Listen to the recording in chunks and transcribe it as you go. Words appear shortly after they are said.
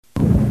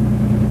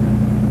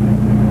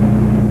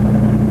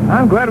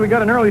I'm glad we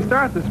got an early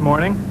start this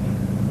morning.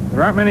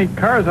 There aren't many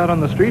cars out on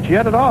the streets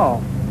yet at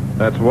all.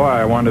 That's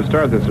why I wanted to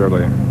start this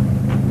early.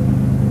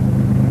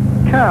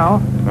 Cal,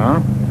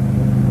 Huh?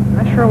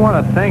 I sure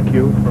want to thank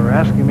you for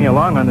asking me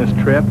along on this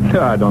trip.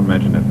 Don't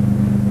mention it.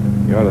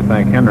 You ought to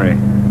thank Henry.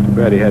 Too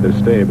bad he had to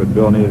stay, but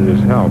Bill needed his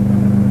help.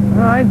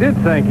 Well, I did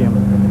thank him,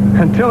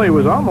 until he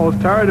was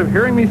almost tired of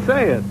hearing me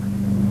say it.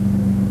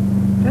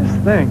 Just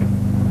think,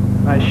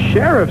 a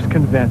sheriff's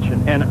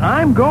convention, and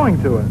I'm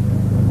going to it.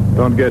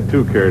 Don't get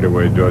too carried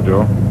away,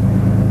 Jojo.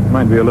 You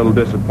might be a little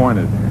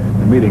disappointed.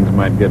 The meetings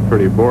might get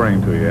pretty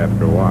boring to you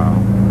after a while.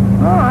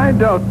 Oh, I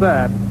doubt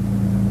that.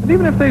 But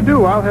even if they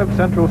do, I'll have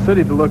Central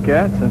City to look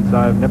at, since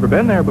I've never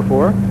been there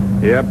before.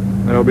 Yep,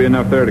 there'll be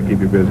enough there to keep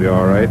you busy,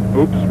 all right.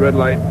 Oops, red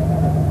light.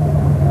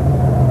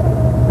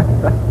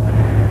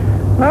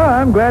 Well,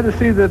 I'm glad to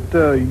see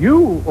that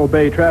you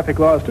obey traffic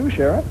laws too,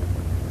 Sheriff.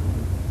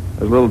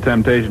 There's little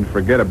temptation to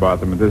forget about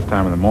them at this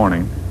time of the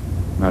morning.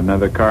 Not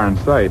another car in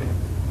sight.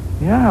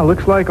 Yeah,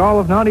 looks like all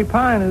of Naughty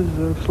Pine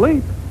is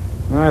asleep.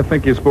 I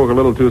think you spoke a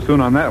little too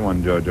soon on that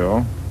one,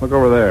 Jojo. Look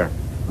over there.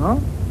 Huh?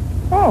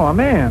 Oh, a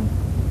man.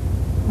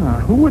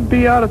 Who would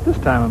be out at this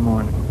time of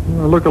morning?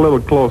 Look a little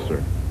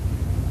closer.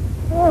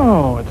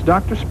 Oh, it's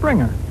Dr.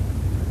 Springer.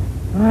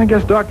 I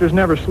guess doctors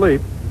never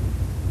sleep.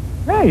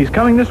 Hey, he's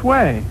coming this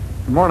way.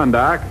 Good morning,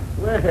 Doc.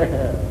 Well,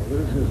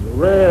 this is a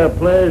rare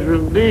pleasure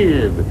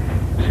indeed,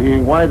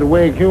 seeing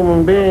wide-awake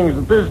human beings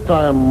at this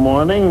time of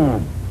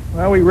morning.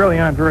 Well, we really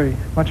aren't very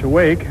much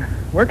awake.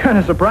 We're kind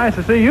of surprised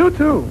to see you,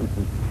 too.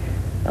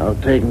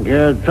 Out taking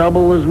care of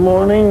trouble this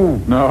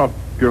morning? No,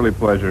 purely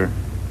pleasure.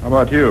 How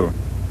about you?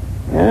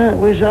 Yeah, I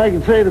wish I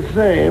could say the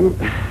same.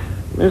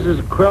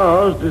 Mrs.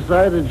 Krause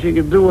decided she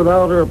could do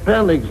without her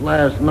appendix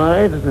last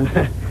night,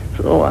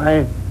 so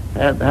I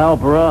had to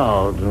help her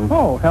out.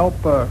 Oh, help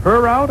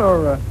her out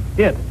or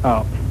it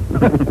out?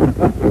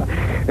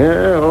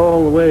 Yeah,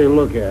 all the way you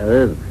look at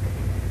it.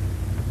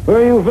 Where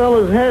are you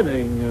fellas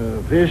heading?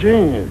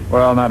 Fishing?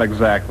 Well, not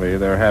exactly.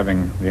 They're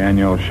having the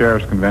annual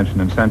Sheriff's Convention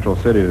in Central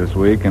City this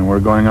week, and we're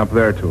going up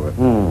there to it.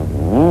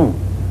 Mm-hmm.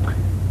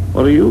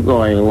 What are you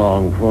going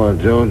along for,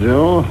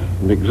 Jojo?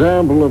 An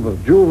example of a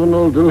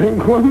juvenile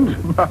delinquent?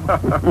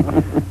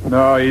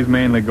 No, he's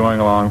mainly going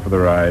along for the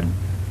ride.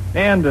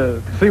 And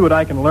to see what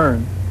I can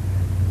learn.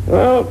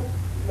 Well,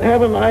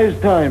 have a nice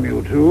time,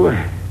 you two.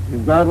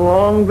 You've got a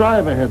long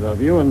drive ahead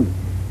of you, and,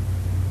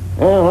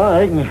 well,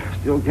 I can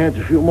still catch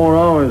a few more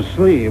hours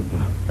sleep.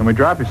 Can we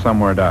drop you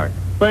somewhere, Doc?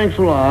 Thanks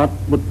a lot,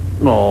 but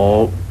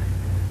no.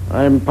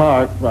 I'm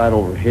parked right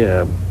over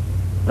here.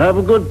 Have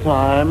a good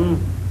time.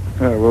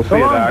 We'll see So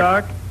you, long,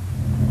 Doc. Doc.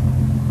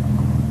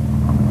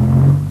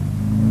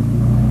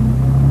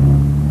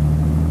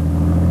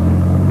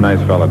 Nice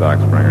fella, Doc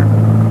Springer.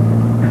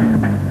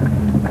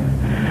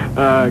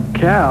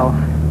 Cal,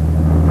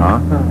 Huh?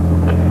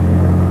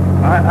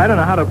 I don't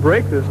know how to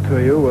break this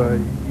to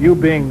you, you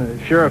being the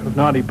sheriff of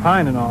Naughty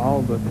Pine and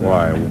all, but...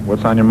 Why?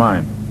 What's on your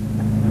mind?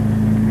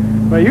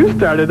 Well, you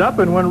started up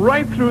and went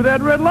right through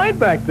that red light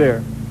back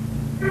there.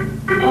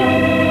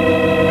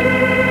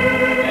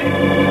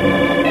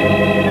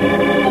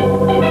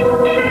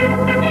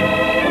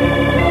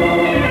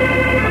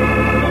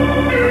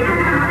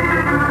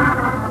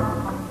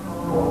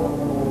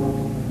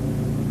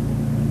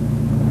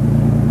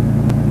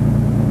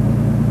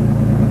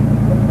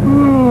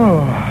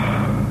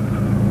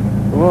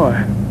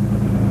 Boy,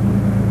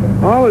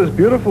 all this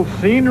beautiful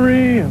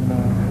scenery and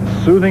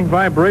the soothing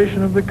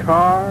vibration of the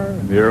car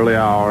The early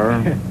hour.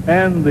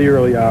 and the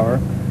early hour.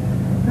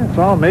 It's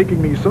all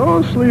making me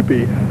so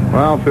sleepy.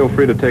 Well, feel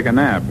free to take a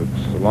nap.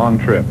 It's a long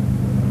trip.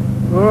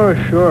 Oh,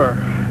 sure.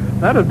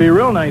 That'd be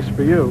real nice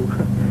for you.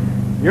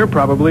 You're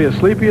probably as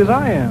sleepy as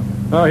I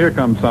am. Well, here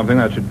comes something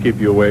that should keep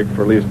you awake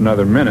for at least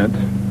another minute.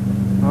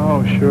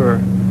 Oh, sure.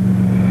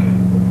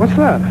 What's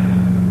that?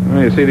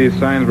 Well, you see these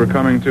signs we're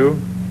coming to?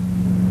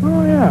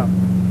 Oh, yeah.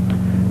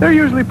 They're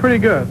usually pretty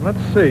good.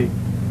 Let's see.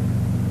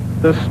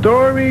 The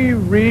story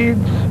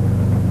reads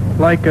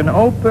like an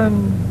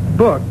open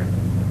book.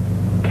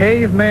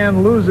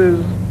 Caveman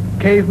loses,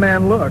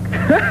 caveman look.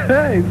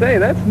 Hey, say,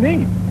 that's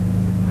neat.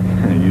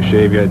 You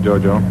shave yet,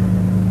 Jojo?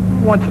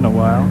 Once in a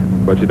while.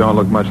 But you don't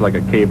look much like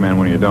a caveman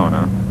when you don't,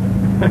 huh?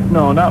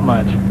 No, not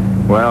much.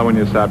 Well, when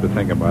you stop to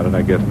think about it,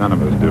 I guess none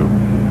of us do.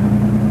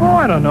 Oh,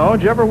 I don't know.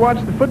 Did you ever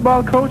watch the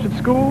football coach at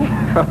school?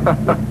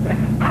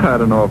 I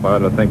don't know if I ought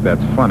to think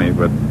that's funny,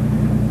 but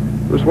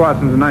Bruce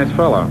Watson's a nice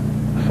fellow.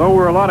 So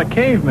were a lot of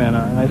cavemen,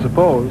 I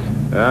suppose.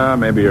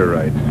 Maybe you're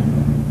right.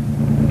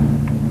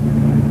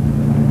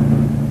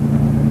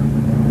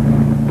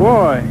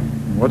 Boy,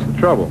 What's the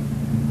trouble?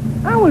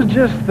 I was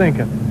just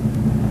thinking.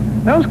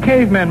 Those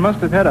cavemen must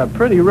have had a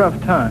pretty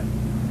rough time.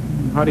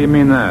 How do you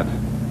mean that?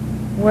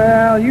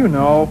 Well, you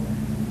know,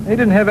 they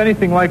didn't have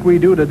anything like we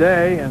do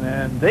today,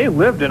 and they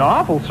lived in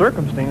awful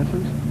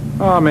circumstances.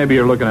 Oh, maybe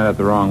you're looking at it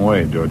the wrong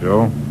way,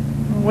 Jojo.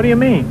 What do you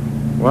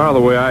mean? Well,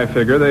 the way I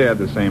figure, they had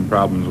the same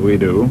problems we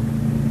do.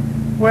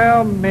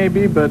 Well,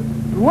 maybe, but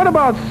what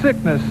about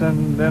sickness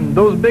and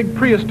those big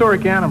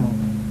prehistoric animals?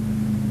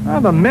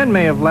 Well, the men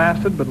may have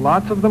lasted, but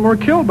lots of them were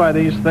killed by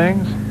these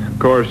things. Of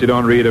course, you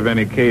don't read of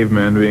any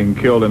cavemen being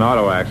killed in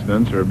auto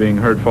accidents or being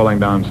hurt falling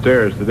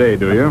downstairs today,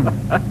 do you?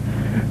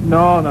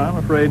 No, I'm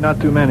afraid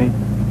not too many.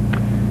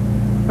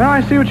 Well,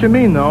 I see what you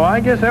mean, though. I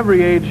guess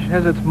every age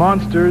has its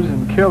monsters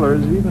and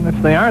killers, even if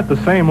they aren't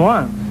the same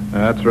ones.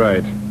 That's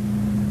right.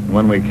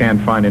 When we can't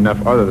find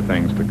enough other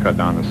things to cut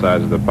down the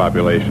size of the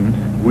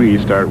population, we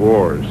start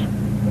wars.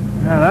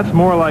 Yeah, that's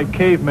more like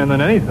cavemen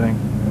than anything.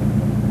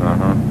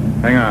 Uh-huh.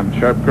 Hang on,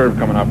 sharp curve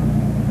coming up.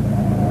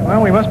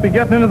 Well, we must be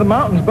getting into the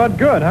mountains, but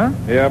good, huh?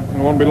 Yep, it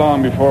won't be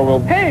long before we'll...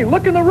 Hey,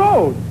 look in the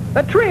road.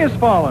 That tree has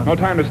fallen. No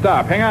time to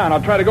stop. Hang on,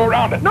 I'll try to go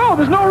around it. No,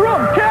 there's no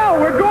room. Cal,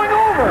 we're going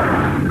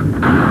over.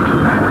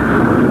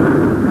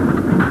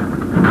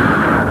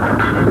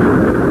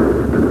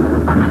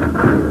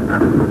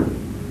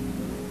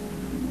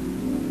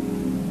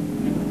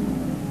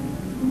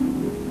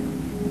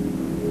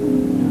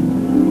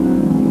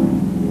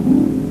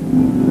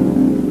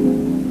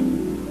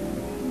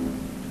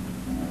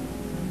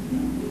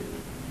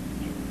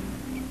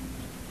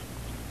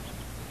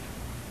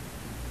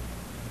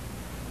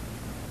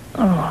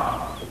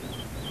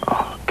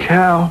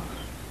 Cal.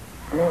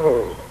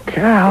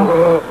 Cal.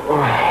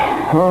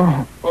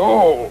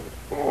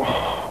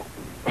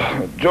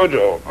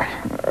 Jojo,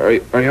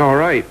 are you all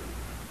right?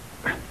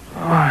 Oh,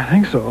 I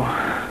think so.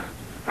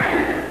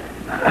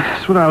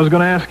 That's what I was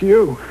going to ask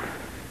you.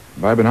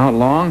 Have I been out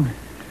long?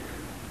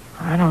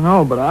 I don't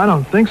know, but I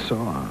don't think so.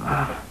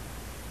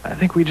 I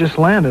think we just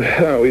landed.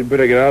 We'd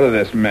better get out of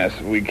this mess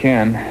if we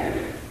can.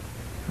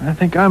 I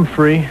think I'm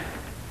free.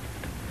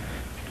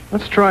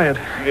 Let's try it.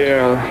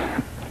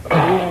 Yeah.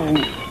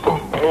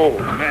 Oh,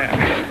 man.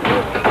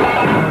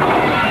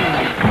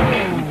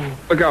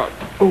 Look out.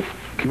 Oh.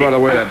 Keep out of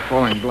the way of that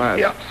falling glass.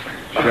 Yeah.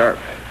 Sharp.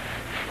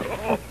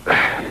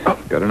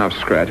 Got enough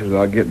scratches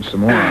without getting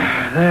some more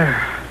on.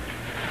 There.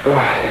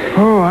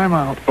 Oh, I'm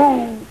out.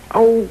 Oh,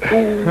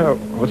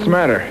 what's the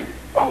matter?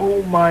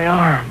 Oh, my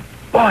arm.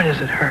 Boy, does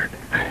it hurt.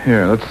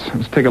 Here,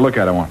 let's take a look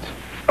at it once.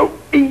 Oh,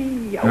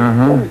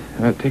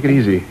 Take it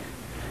easy.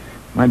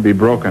 Might be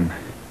broken.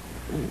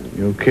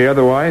 You okay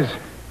otherwise?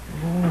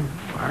 As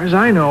far as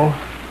I know.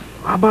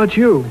 How about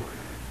you?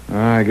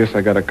 I guess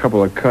I got a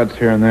couple of cuts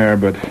here and there,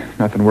 but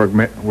nothing worth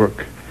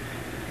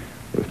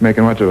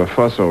making much of a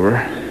fuss over.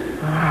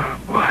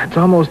 Boy, it's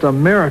almost a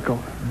miracle.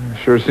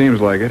 Sure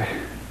seems like it,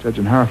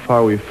 judging how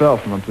far we fell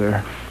from up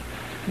there.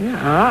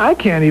 Yeah, I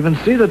can't even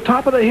see the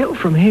top of the hill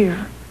from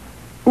here.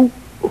 Ooh,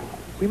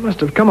 we must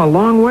have come a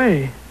long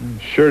way.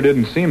 Sure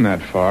didn't seem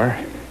that far.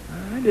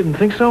 I didn't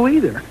think so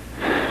either.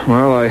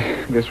 Well, I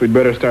guess we'd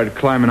better start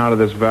climbing out of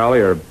this valley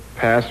or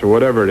pass or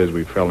whatever it is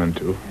we fell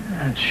into.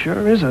 It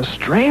sure is a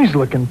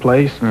strange-looking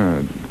place.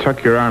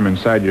 Tuck your arm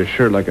inside your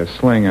shirt like a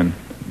sling and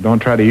don't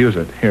try to use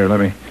it. Here, let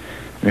me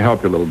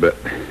help you a little bit.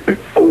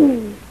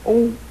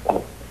 Oh.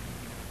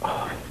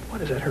 What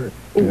does that hurt?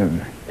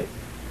 Yeah.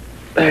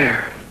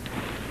 There.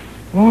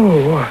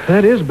 Oh,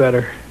 that is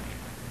better.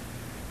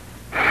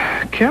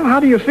 Cal, how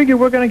do you figure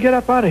we're going to get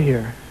up out of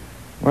here?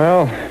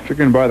 Well,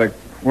 figuring by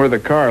where the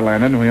car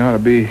landed, we ought to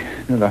be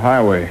near the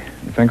highway.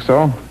 You think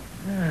so?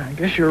 Yeah, I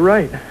guess you're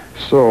right.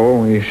 So,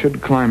 we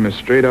should climb as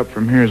straight up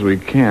from here as we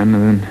can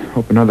and then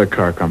hope another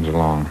car comes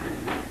along.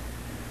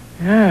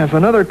 Yeah, if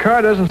another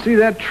car doesn't see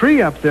that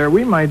tree up there,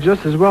 we might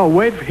just as well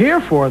wait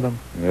here for them.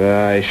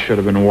 I should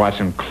have been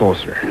watching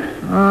closer.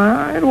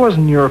 It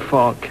wasn't your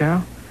fault,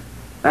 Cal.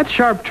 That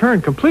sharp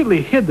turn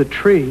completely hid the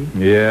tree.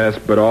 Yes,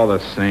 but all the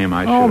same,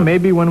 I should have...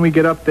 Maybe when we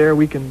get up there,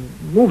 we can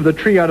move the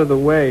tree out of the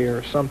way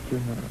or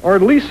something. Or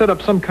at least set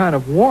up some kind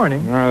of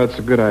warning. That's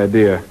a good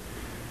idea.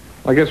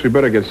 I guess we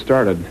better get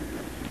started.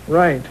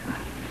 Right.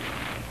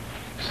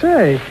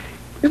 Say,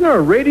 isn't there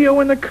a radio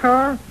in the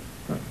car?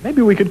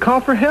 Maybe we could call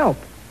for help.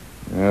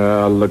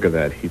 Look at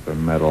that heap of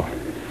metal.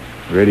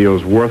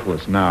 Radio's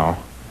worthless now.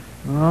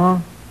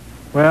 Oh,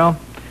 well,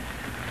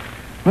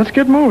 let's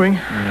get moving.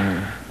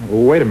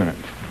 Wait a minute.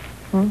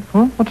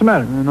 Huh? What's the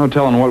matter? No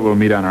telling what we'll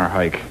meet on our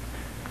hike.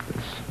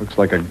 This looks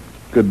like a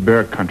good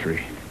bear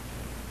country.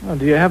 Oh,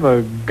 do you have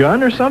a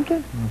gun or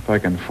something? If I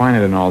can find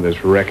it in all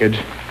this wreckage.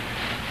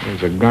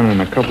 There's a gun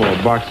and a couple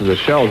of boxes of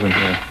shells in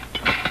here.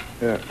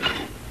 Yeah.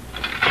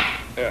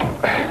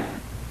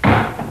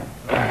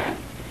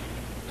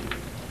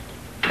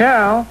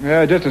 Cal?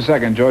 Yeah, just a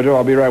second, Jojo.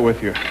 I'll be right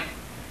with you.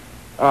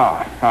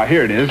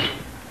 Here it is.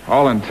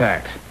 All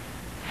intact.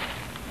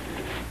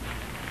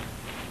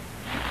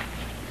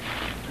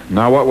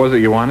 Now, what was it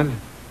you wanted?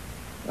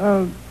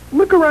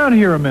 Look around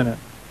here a minute.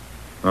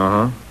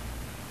 Uh-huh.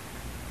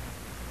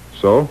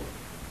 So?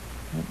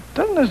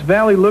 Doesn't this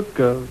valley look,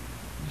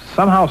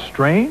 somehow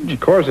strange? Of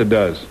course it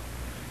does.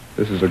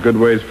 This is a good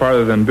ways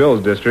farther than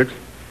Bill's district.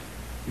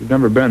 You've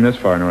never been this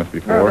far north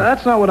before.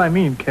 That's not what I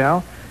mean,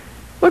 Cal.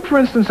 Look, for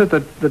instance, at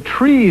the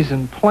trees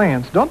and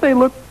plants. Don't they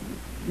look,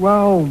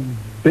 well,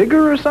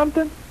 bigger or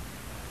something?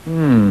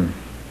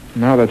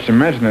 Now that you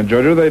mention it,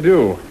 Jojo, they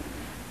do.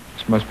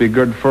 This must be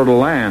good fertile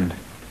land.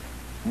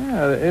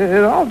 Yeah,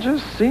 it all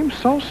just seems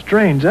so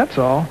strange, that's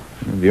all.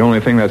 The only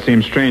thing that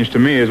seems strange to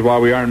me is why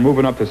we aren't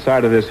moving up the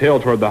side of this hill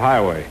toward the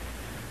highway.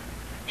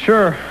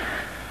 Sure.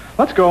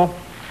 Let's go.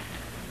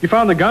 You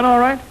found the gun all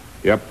right?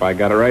 Yep, I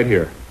got it right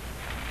here.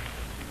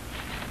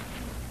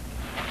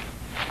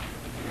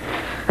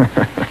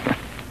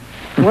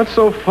 What's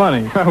so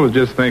funny? I was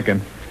just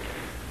thinking.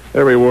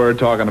 There we were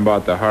talking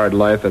about the hard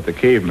life that the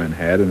cavemen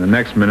had, and the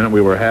next minute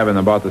we were having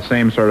about the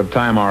same sort of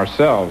time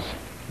ourselves.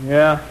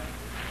 Yeah.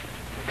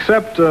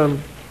 Except,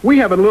 we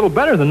have it a little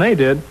better than they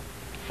did.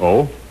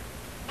 Oh?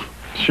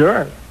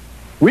 Sure.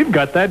 We've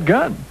got that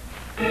gun.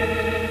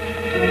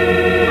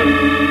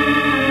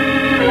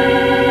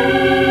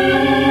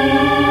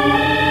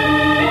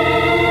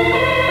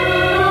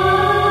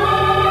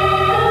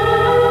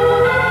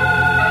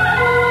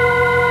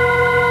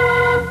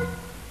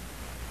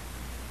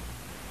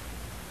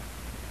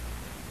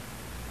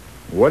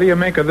 What do you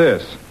make of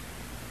this?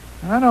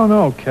 I don't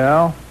know,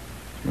 Cal.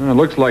 Well, it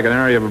looks like an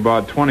area of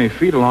about 20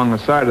 feet along the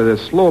side of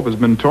this slope has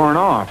been torn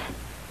off.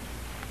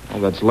 All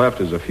that's left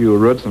is a few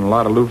roots and a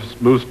lot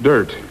of loose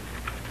dirt.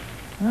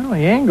 Well, the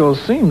angle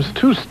seems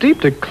too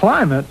steep to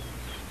climb it.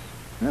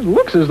 It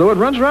looks as though it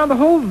runs around the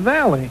whole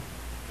valley.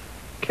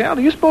 Cal,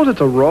 do you suppose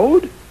it's a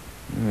road?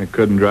 I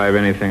couldn't drive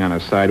anything on a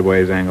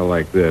sideways angle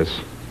like this.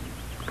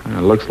 Kind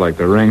of looks like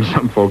the ring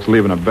some folks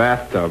leave in a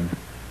bathtub.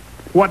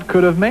 What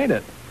could have made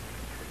it?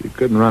 You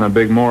couldn't run a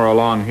big moor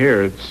along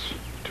here. It's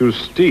too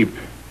steep.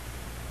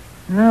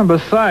 Yeah,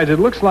 besides, it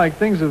looks like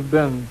things have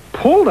been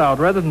pulled out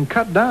rather than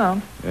cut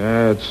down.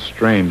 Yeah, it's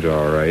strange,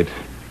 all right.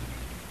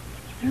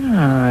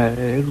 Yeah,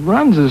 it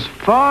runs as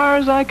far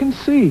as I can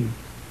see.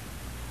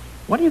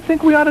 What do you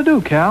think we ought to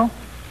do, Cal?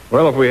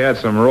 Well, if we had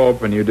some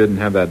rope and you didn't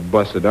have that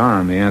busted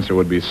arm, the answer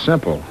would be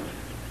simple.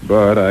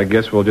 But I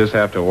guess we'll just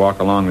have to walk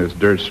along this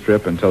dirt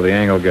strip until the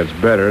angle gets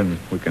better and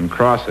we can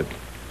cross it.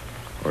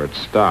 Or it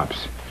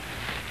stops.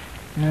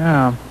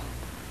 Yeah.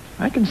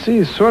 I can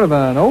see sort of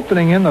an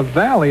opening in the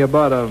valley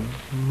about a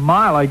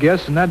mile, I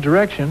guess, in that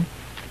direction.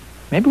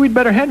 Maybe we'd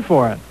better head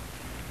for it.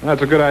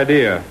 That's a good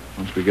idea.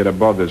 Once we get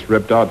above this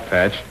ripped-out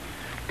patch,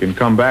 we can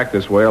come back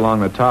this way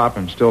along the top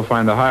and still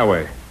find the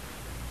highway.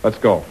 Let's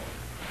go.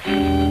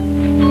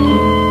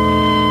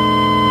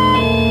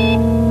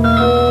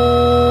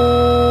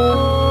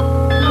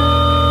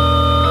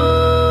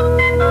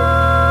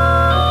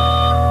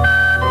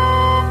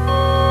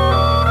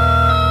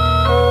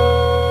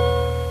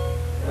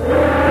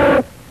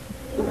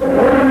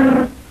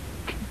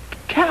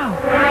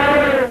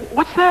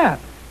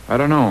 I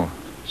don't know.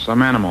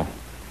 Some animal.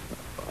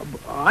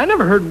 I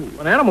never heard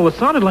an animal that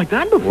sounded like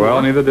that before.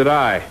 Well, neither did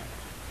I.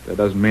 That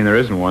doesn't mean there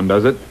isn't one,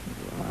 does it?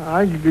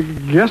 I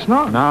guess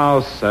not. Now,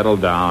 settle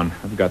down.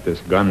 I've got this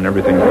gun and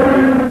everything.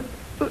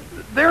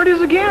 There it is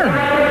again.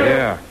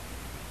 Yeah.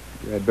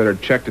 You had better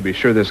check to be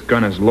sure this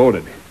gun is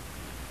loaded.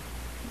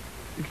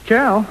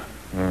 Cal?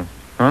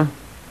 Huh?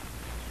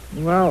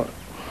 Well,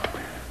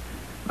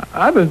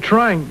 I've been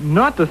trying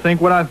not to think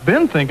what I've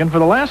been thinking for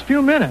the last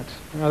few minutes.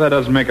 Well, that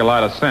doesn't make a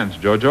lot of sense,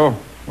 Jojo.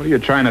 What are you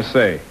trying to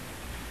say?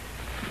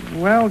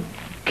 Well,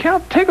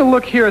 Cal, take a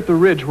look here at the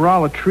ridge where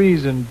all the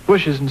trees and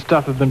bushes and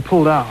stuff have been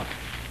pulled out.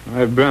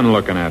 I've been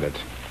looking at it.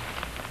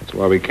 That's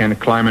why we can't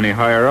climb any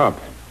higher up.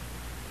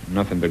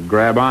 Nothing to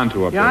grab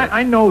onto up there. Yeah,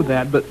 I know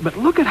that, but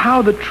look at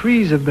how the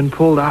trees have been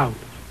pulled out.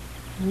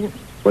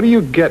 What are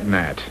you getting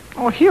at?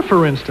 Oh, here,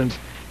 for instance.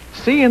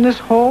 See in this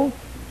hole?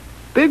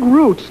 Big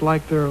roots,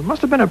 like there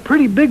must have been a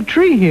pretty big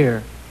tree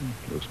here.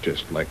 Looks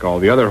just like all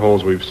the other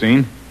holes we've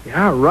seen.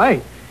 Yeah,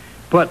 right.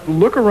 But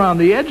look around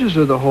the edges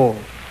of the hole.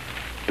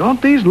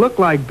 Don't these look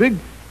like big,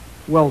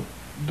 well,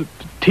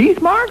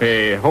 teeth marks?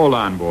 Hey, hold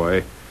on,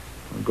 boy.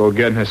 Don't go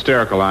getting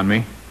hysterical on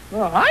me.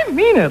 Well, I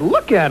mean it.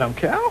 Look at them,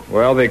 Cal.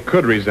 Well, they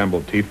could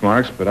resemble teeth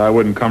marks, but I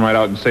wouldn't come right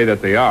out and say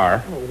that they are.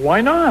 Why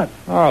not?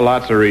 Oh,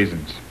 lots of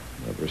reasons.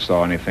 Never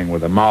saw anything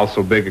with a mouth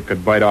so big it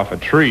could bite off a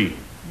tree.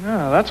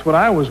 Yeah, that's what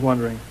I was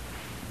wondering.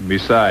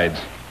 Besides,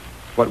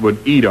 what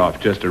would eat off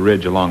just a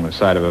ridge along the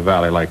side of a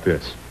valley like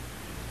this?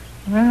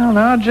 Well,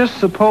 now, just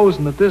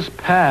supposing that this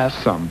path...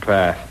 Some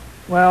path.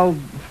 Well,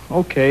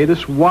 okay,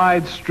 this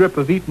wide strip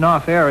of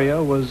eaten-off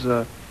area was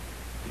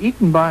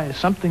eaten by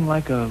something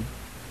like a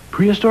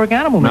prehistoric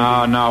animal.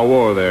 Now,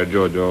 whoa there,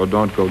 Jojo.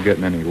 Don't go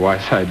getting any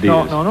wise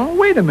ideas. No,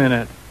 wait a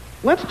minute.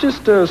 Let's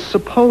just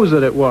suppose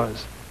that it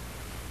was.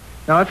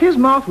 Now, if his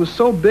mouth was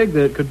so big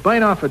that it could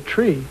bite off a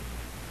tree,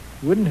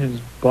 wouldn't his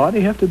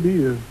body have to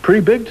be pretty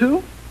big,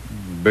 too?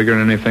 Bigger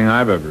than anything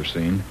I've ever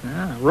seen.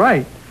 Ah,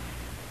 right.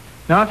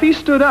 Now, if he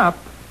stood up,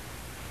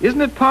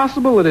 isn't it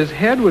possible that his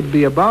head would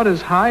be about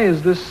as high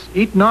as this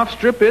eaten-off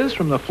strip is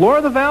from the floor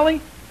of the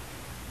valley?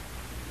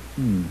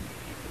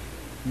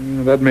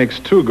 That makes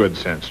too good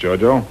sense,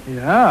 Jojo.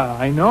 Yeah,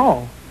 I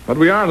know. But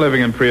we are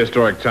living in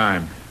prehistoric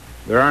time.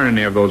 There aren't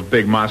any of those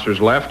big monsters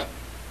left.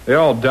 They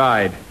all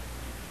died.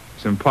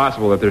 It's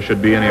impossible that there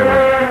should be any of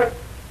them.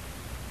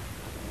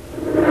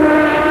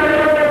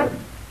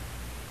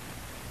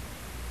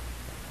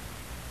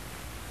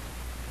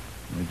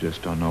 I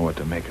just don't know what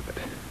to make of it.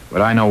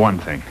 But I know one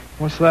thing.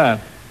 What's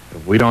that?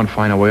 If we don't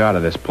find a way out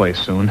of this place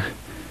soon,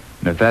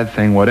 and if that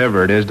thing,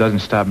 whatever it is, doesn't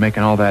stop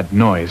making all that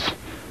noise,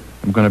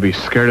 I'm going to be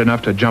scared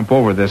enough to jump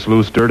over this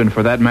loose dirt, and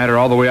for that matter,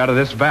 all the way out of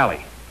this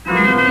valley.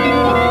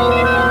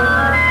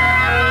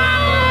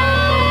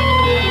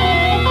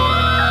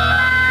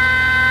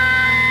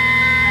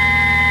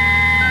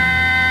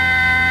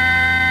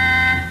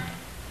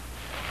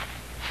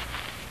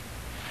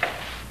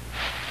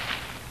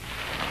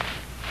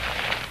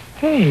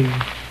 Hey,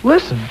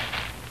 listen.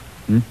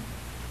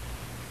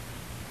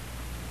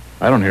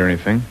 I don't hear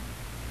anything.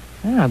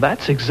 Yeah,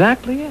 that's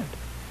exactly it.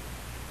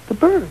 The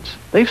birds.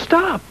 They've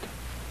stopped.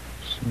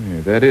 Say,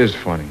 that is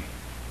funny.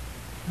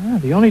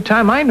 The only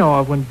time I know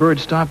of when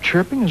birds stop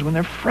chirping is when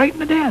they're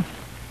frightened to death.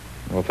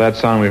 Well, if that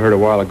sound we heard a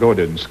while ago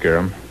didn't scare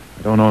them,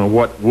 I don't know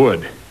what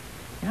would.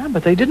 Yeah,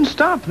 but they didn't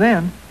stop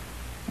then.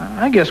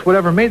 I guess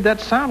whatever made that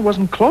sound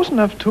wasn't close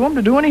enough to them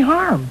to do any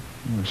harm.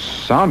 It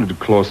sounded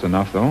close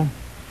enough, though.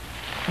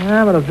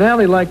 Yeah, but a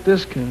valley like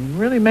this can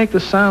really make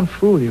the sound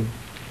fool you.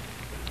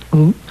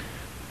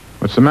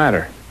 What's the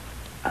matter?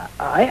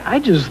 I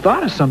just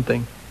thought of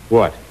something.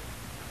 What?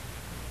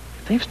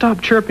 If they've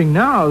stopped chirping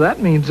now, that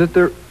means that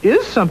there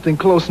is something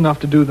close enough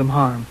to do them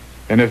harm.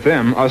 And if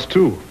them, us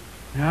too.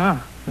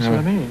 Yeah, that's what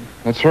I mean.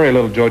 Let's hurry,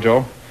 little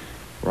Jojo.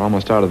 We're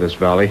almost out of this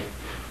valley.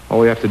 All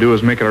we have to do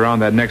is make it around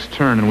that next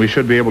turn, and we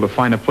should be able to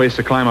find a place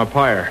to climb up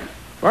higher.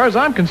 As far as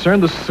I'm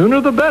concerned, the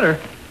sooner the better.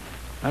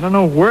 I don't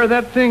know where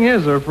that thing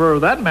is, or for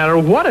that matter,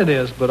 what it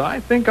is, but I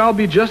think I'll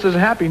be just as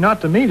happy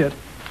not to meet it.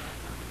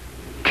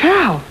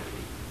 Cal!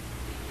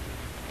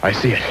 I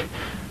see it.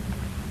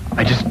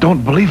 I just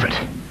don't believe it.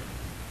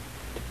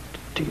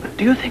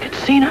 Do you think it's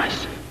seen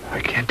us?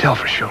 I can't tell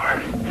for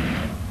sure.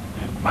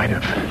 It might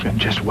have been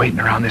just waiting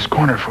around this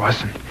corner for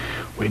us and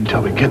wait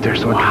until we get there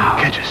so it can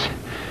catch us.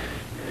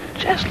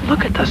 Just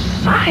look at the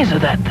size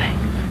of that thing.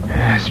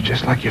 Yeah, it's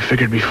just like you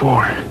figured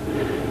before.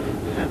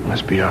 It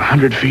must be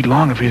 100 feet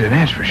long if he's an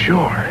inch for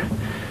sure.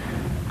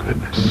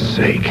 Goodness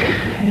sake.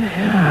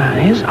 Yeah,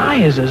 his eye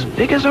is as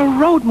big as a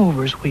road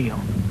mover's wheel.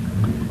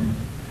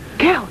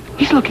 Cal,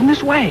 he's looking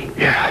this way.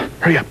 Yeah,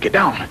 hurry up, get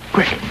down,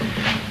 quick.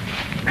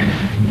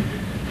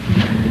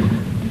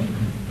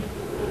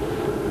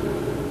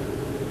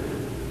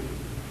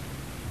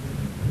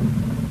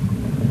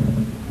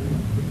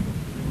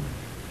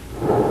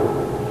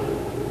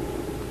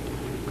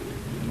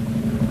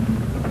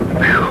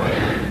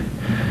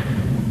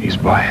 He's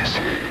by us.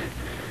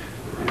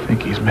 I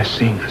think he's missed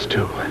seeing us,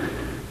 too.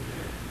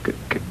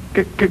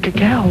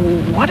 Cal,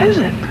 what is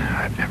it?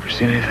 I've never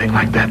seen anything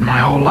like that in my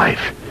whole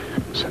life,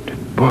 except in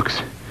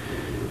books.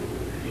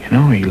 You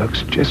know, he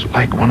looks just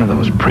like one of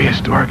those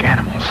prehistoric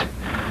animals.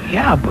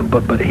 Yeah,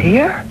 but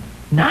here?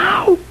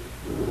 Now?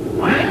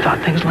 Why, I thought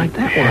things like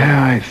that were...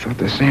 Yeah, I thought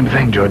the same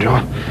thing,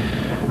 Jojo.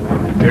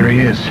 There he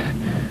is.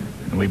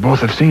 And we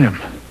both have seen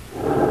him.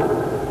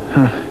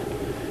 Huh.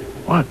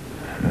 What?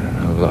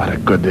 A lot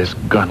of good this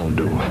gun will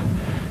do.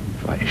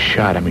 If I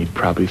shot him, he'd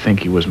probably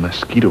think he was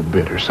mosquito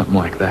bit or something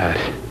like that.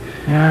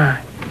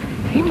 Yeah,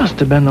 he must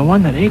have been the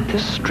one that ate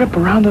this strip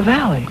around the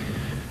valley.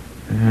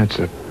 That's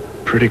a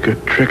pretty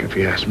good trick, if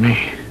you ask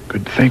me.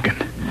 Good thinking.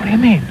 What do you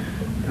mean?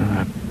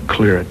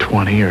 Clear a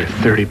 20 or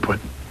 30-foot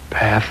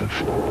path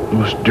of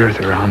loose dirt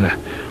around the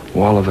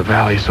wall of the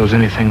valley so's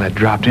anything that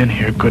dropped in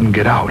here couldn't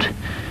get out.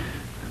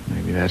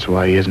 Maybe that's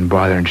why he isn't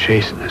bothering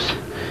chasing us.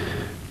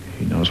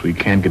 He knows we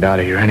can't get out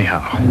of here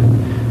anyhow.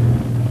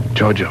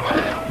 Jojo,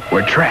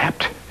 we're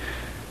trapped.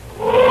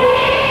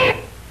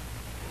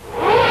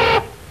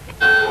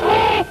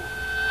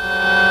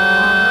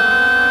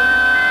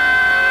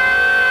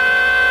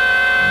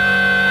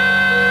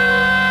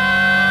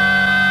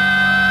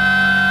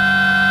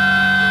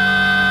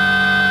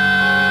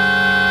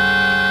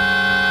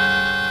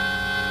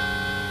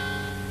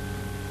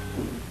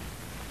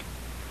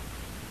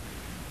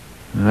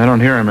 I don't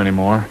hear him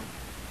anymore.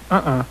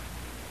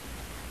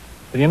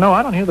 But you know,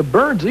 I don't hear the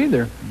birds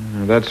either.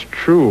 That's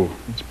true.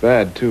 It's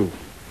bad, too.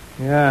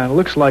 Yeah, it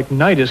looks like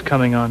night is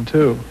coming on,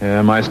 too.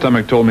 Yeah, my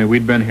stomach told me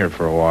we'd been here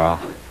for a while.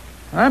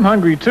 I'm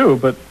hungry, too,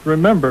 but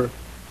remember,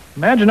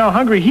 imagine how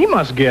hungry he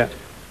must get.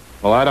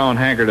 Well, I don't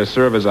hanker to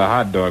serve as a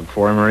hot dog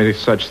for him or any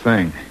such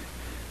thing.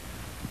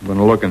 I'm going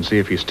to look and see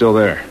if he's still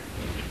there.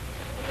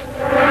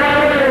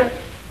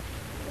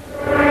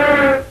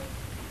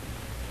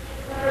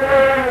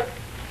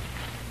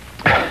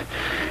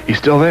 He's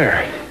still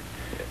there.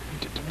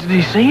 Did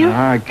he see you?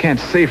 I can't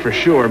say for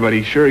sure, but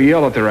he sure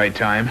yelled at the right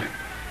time.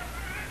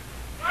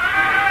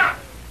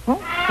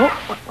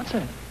 What's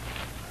that?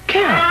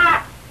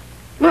 Cal!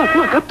 Look,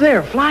 up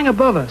there, flying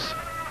above us.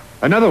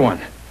 Another one.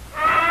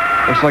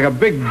 Looks like a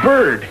big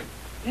bird.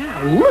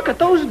 Yeah, look at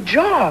those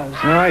jaws.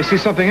 I see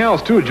something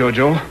else, too,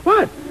 Jojo.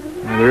 What?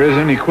 If there is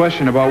any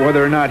question about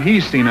whether or not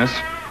he's seen us,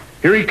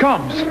 here he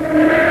comes.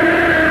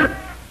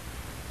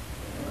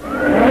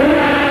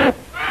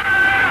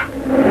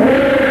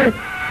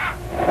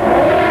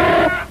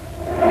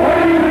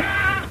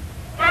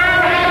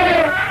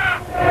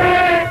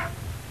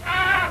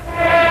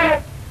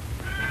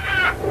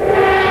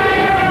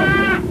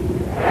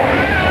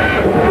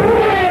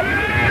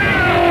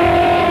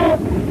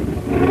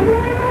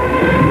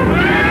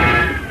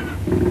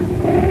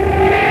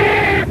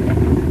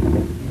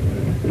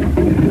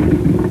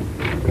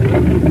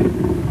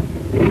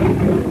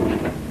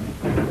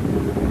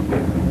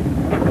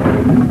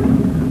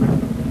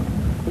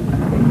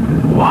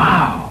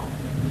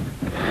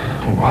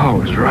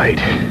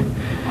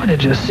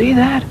 did you see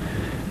that?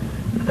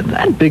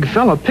 That big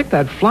fella picked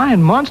that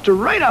flying monster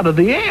right out of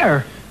the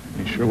air.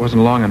 He sure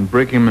wasn't long in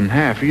breaking him in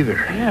half either.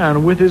 Yeah,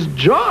 and with his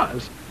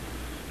jaws.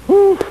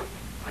 Whew,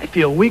 I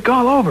feel weak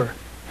all over.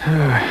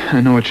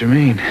 I know what you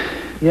mean.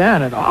 Yeah,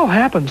 and it all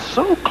happened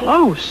so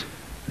close.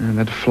 And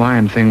that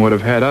flying thing would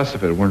have had us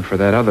if it weren't for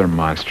that other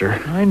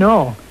monster. I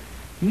know.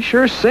 He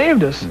sure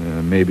saved us.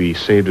 Maybe he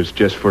saved us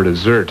just for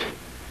dessert.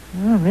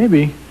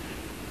 Maybe.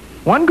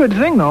 One good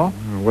thing, though.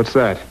 What's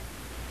that?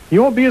 He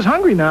won't be as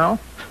hungry now.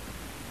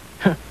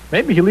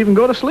 Maybe he'll even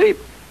go to sleep.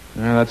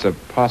 That's a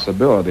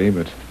possibility,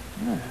 but...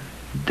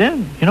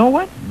 Then, you know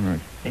what? Right.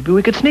 Maybe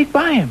we could sneak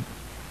by him.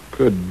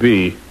 Could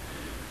be.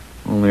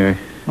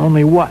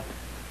 Only what?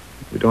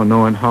 we don't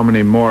know how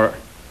many more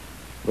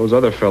those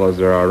other fellas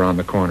there are around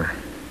the corner.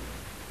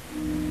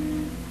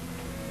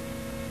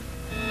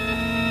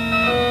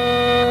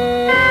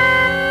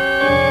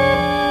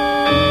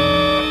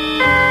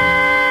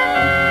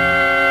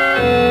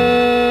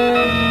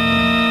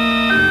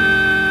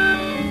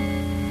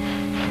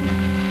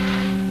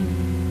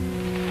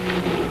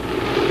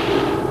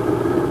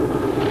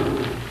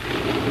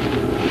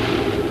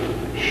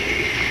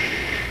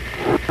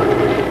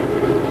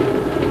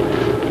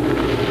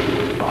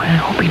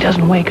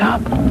 Doesn't wake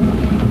up.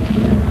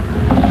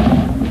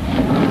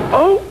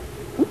 Oh!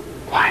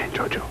 Quiet,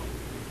 Jojo.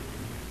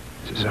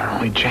 This is our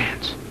only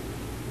chance.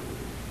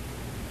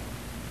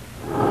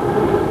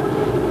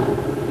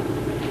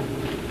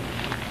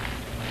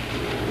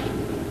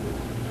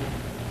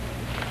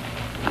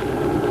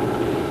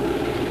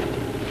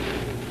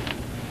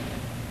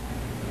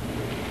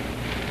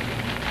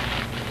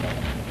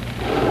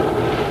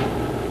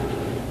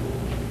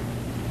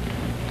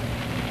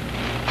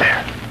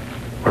 There.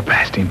 We're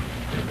past him.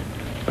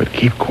 But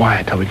keep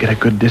quiet till we get a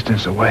good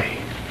distance away.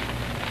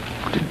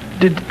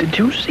 Did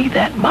you see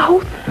that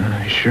mouth?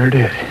 I sure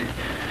did.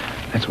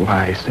 That's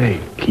why I say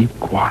keep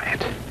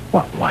quiet.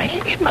 What? Why,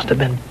 it must have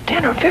been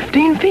 10 or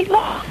 15 feet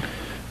long.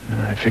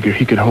 I figure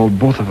he could hold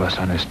both of us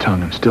on his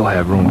tongue and still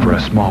have room for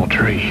a small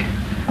tree.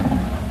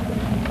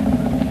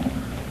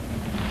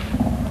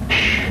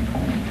 Shh.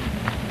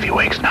 If he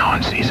wakes now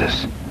and sees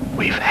us,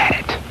 we've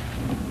had it.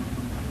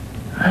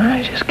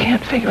 I just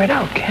can't figure it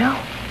out, Cal.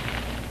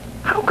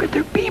 How could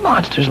there be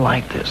monsters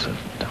like this?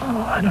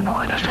 I don't know.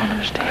 I just don't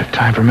understand. The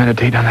time for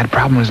meditating on that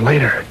problem is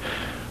later.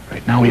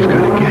 Right now we've got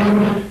to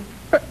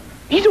get...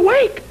 He's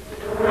awake.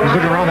 He's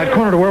looking around that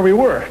corner to where we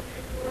were.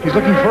 He's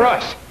looking for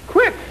us.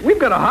 Quick, we've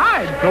got to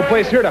hide. No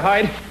place here to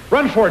hide.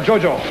 Run for it,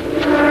 Jojo.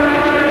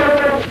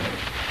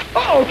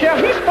 Uh-oh, Cal,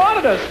 he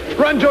spotted us.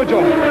 Run,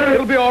 Jojo.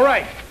 It'll be all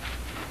right.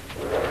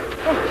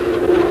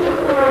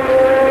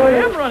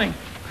 I am running.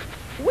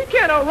 We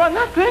can't outrun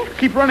that thing.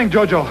 Keep running,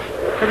 Jojo.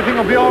 Everything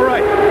will be all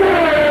right.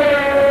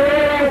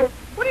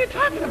 What are you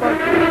talking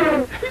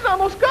about? He's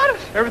almost got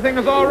us. Everything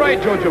is all right,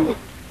 Jojo.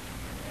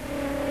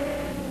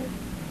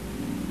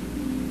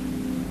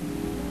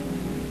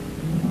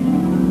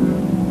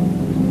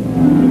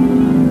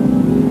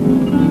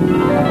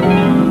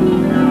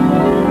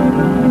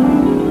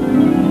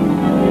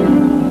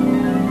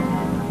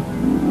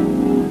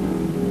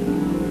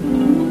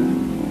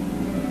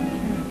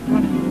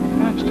 Running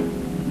faster.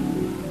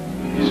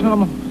 He's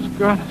almost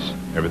got us.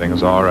 Everything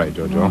is all right,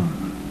 Jojo.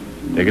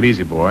 Take it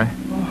easy, boy.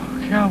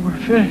 Oh, Cal, we're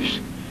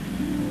finished.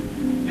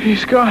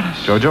 He's got us.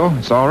 Jojo,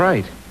 it's all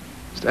right.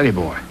 Steady,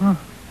 boy. Huh?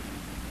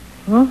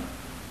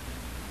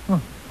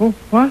 Oh,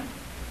 what?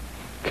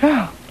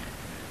 Cal.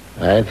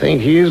 I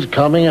think he's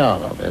coming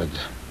out of it.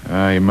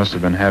 He must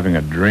have been having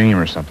a dream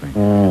or something.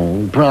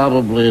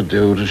 Probably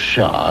due to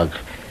shock.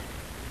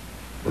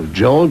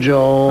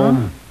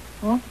 Jojo.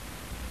 Huh?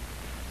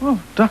 Oh,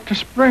 Dr.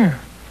 Springer.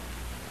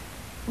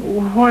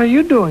 What are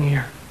you doing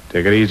here?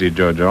 Take it easy,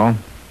 Jojo.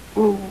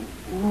 Ooh,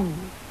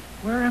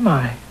 where am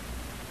I?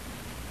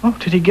 Oh,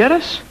 did he get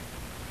us?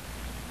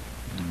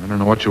 I don't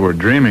know what you were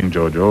dreaming,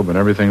 Jojo, but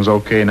everything's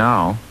okay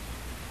now.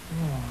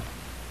 Oh.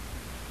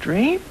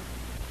 Dream?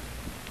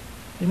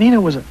 You mean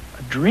it was a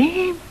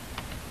dream?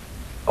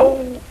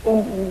 Oh,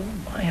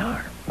 my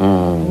arm.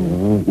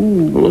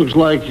 Looks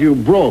like you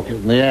broke it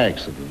in the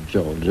accident,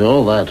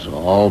 Jojo, that's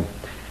all.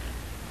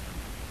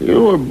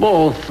 You were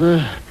both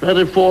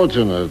pretty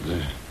fortunate.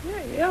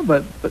 Yeah,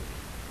 but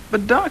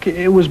Doc,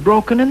 it was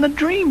broken in the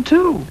dream,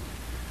 too.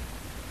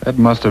 That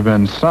must have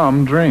been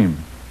some dream.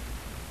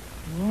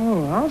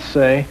 Oh, I'll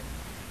say.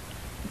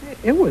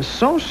 It was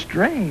so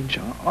strange.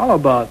 All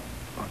about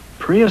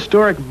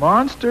prehistoric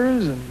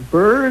monsters and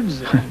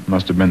birds.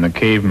 Must have been the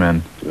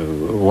cavemen.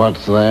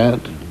 What's that?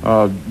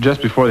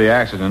 Just before the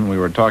accident, we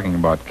were talking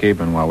about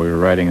cavemen while we were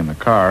riding in the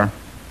car.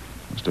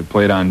 Must have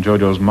played on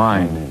Jojo's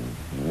mind.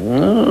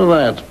 Well,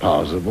 that's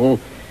possible.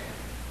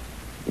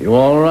 You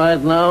all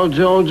right now,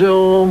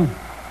 Jojo?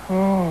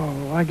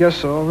 Oh, I guess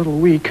so. A little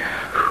weak.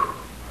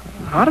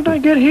 How did I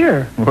get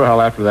here?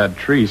 Well, after that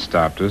tree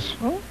stopped us.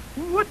 Oh,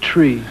 what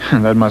tree?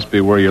 That must be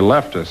where you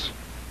left us.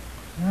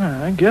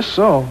 I guess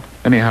so.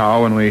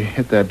 Anyhow, when we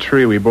hit that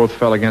tree, we both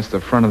fell against the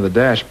front of the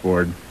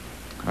dashboard.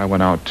 I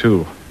went out,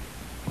 too.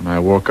 When I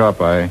woke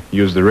up, I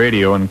used the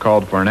radio and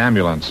called for an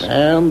ambulance.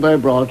 And they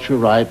brought you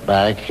right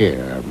back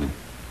here.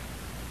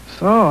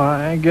 So,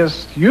 I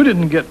guess you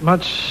didn't get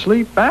much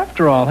sleep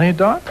after all, hey,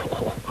 Doc?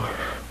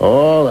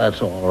 Oh,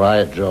 that's all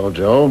right,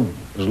 Jojo.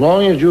 As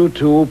long as you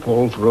two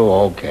pull through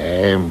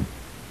okay.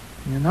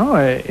 You know,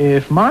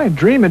 if my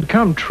dream had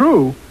come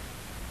true,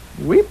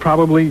 we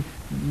probably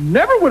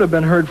never would have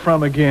been heard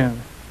from again.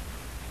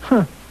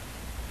 Huh.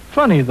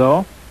 Funny,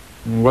 though.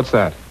 What's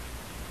that?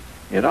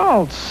 It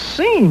all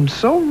seems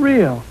so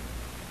real.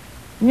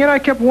 And yet I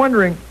kept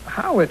wondering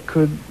how it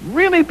could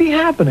really be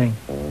happening.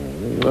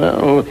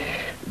 Well,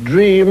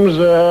 dreams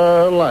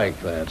are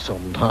like that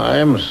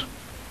sometimes.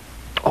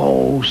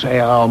 Oh, say,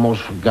 I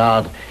almost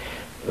forgot.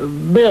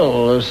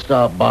 Bill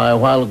stopped by a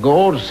while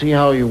ago to see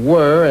how you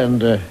were,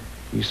 and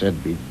he said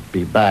he'd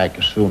be back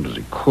as soon as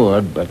he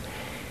could, but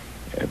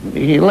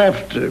he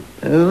left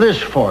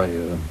this for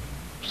you.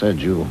 Said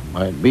you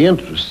might be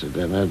interested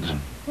in it.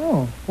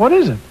 Oh, what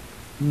is it?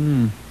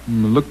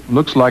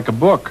 Looks like a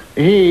book.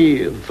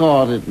 He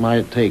thought it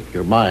might take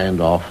your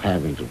mind off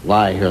having to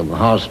lie here in the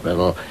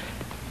hospital.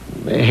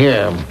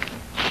 Here.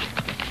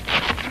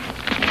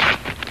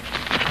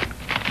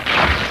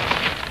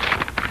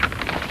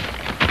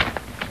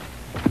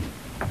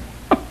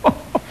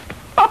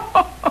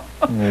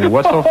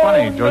 What's so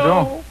funny, Jojo?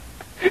 No.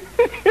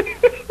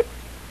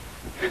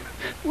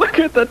 Look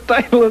at the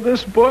title of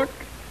this book.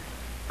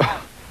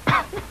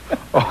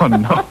 Oh,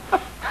 no.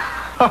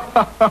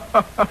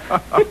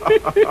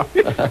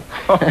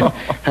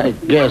 I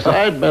guess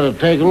I'd better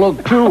take a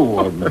look,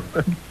 too.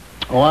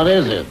 What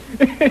is it?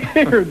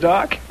 Here,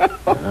 Doc.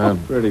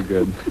 Pretty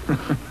good.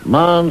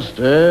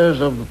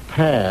 Monsters of the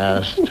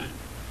Past.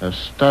 A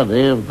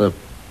study of the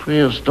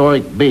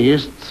prehistoric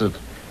beasts that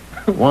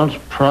once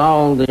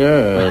prowled the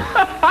earth.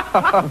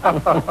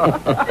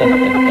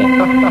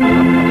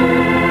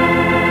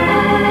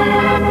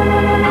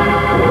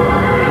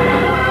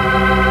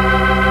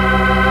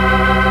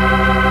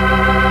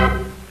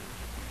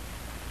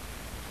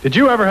 Did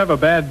you ever have a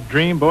bad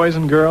dream, boys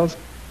and girls?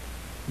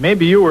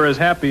 Maybe you were as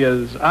happy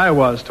as I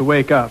was to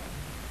wake up.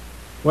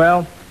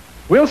 Well,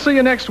 we'll see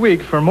you next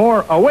week for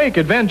more Awake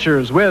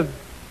Adventures with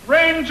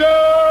Ranger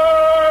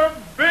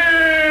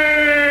Bill!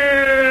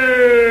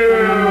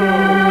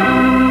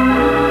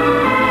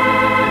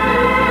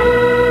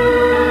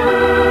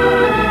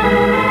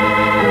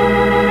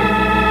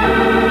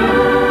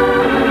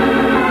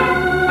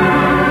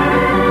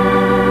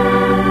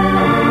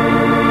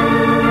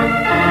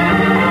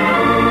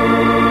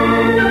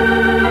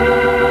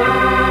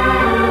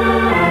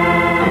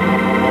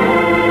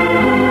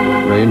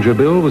 Ranger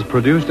Bill was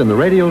produced in the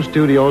radio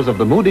studios of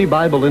the Moody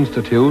Bible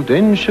Institute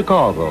in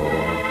Chicago.